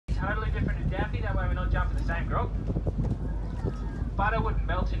totally different to Daphne, that way we're not jumping the same grog. Butter wouldn't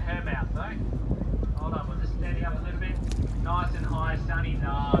melt in her mouth though. Hold on, we'll just steady up a little bit. Nice and high, Sunny.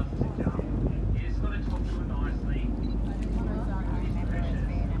 No, to jump. You just got to talk to her nicely.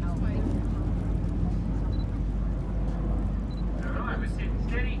 Alright, we're sitting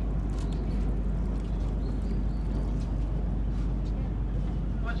steady.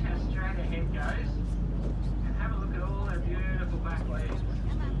 Watch how straight ahead goes. And have a look at all her beautiful back legs.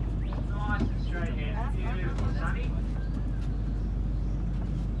 Nice and straight ahead. Beautiful, Sunny.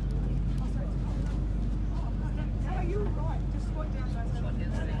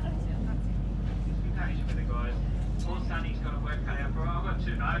 Sunny's got a work cut out for her. I've got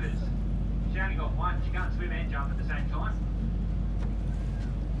 2 motors. She only got 1. She can't swim and jump at the same time.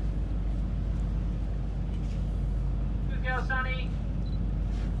 Good girl, Sunny.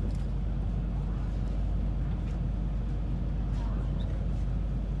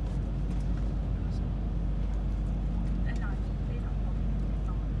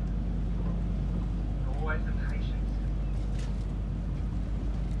 Always the patience.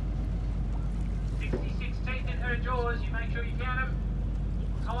 66 teeth in her jaws, you make sure you count them.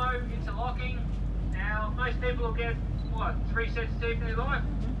 Hello, interlocking. Now, most people will get, what, 3 sets of teeth in their life?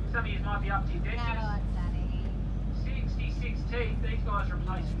 Some of you might be up to your dentures. 66 teeth, these guys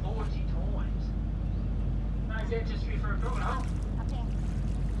replace 40 times. No dentistry for a crocodile. Okay.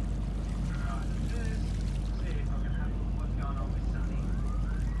 Alright, let's see if I can have a look what's going on with Sunny.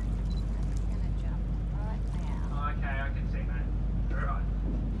 Gonna jump right now. Okay, I can see, mate. Alright.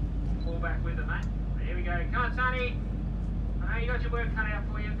 Fall back with her, mate. Here we go. Come on, Sunny. I know you got your work cut out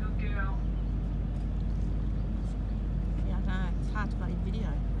for you. Good girl. Yeah, I know. It's hard to play video.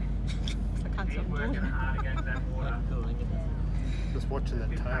 I can't Keep stop working doing it. hard against that water. Just watching that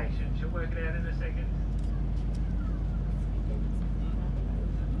Be tail. patient. She'll work it out in a second.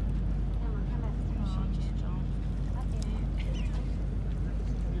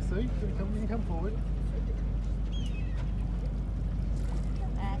 You see? You can come forward.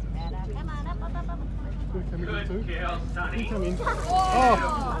 That's better. Come on, up. Good, come in Good too. girl, Sunny. Come in.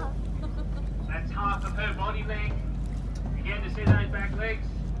 Oh! That's half of her body length. Again, to see those back legs.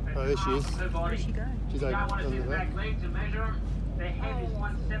 That's Oh, there she half is. of her body. Where'd she go? She's You over don't want to see the there. back legs and measure them. Their head is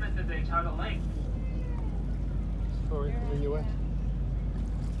 1/7 of their total length. Sorry, I'm in your way.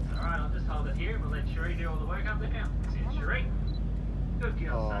 Alright, I'll just hold it here and we'll let Cherie do all the work up there now. That's it, Cherie. Good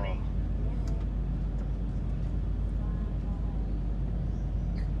girl, Oh. Sunny.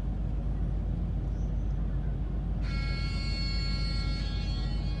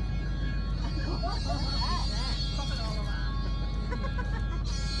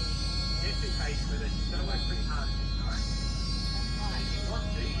 Just be patient with it. She's going to work pretty hard at this time. If you want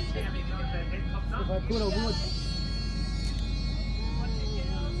to, you can see how many times that head pops up. If I could, I would.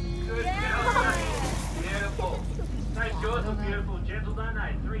 Good girl, Sunny. Beautiful. Those jaws look beautiful and gentle, don't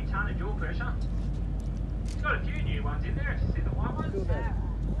they? 3 ton of jaw pressure. It's got a few new ones in there. See the white ones? Feel that.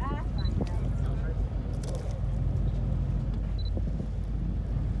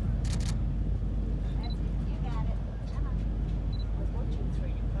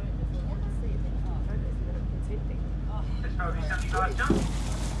 That's probably something you guys jump.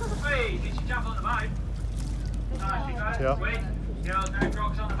 Wait, did she jump on the boat? No, she got it. Yeah. Sweet. Girls, no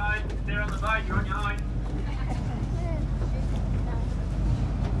crocs on the boat. If they're on the boat, you're on your own.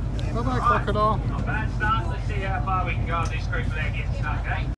 Bye-bye, crocodile. Not a bad start. Let's see how far we can go on this creek without getting stuck, eh?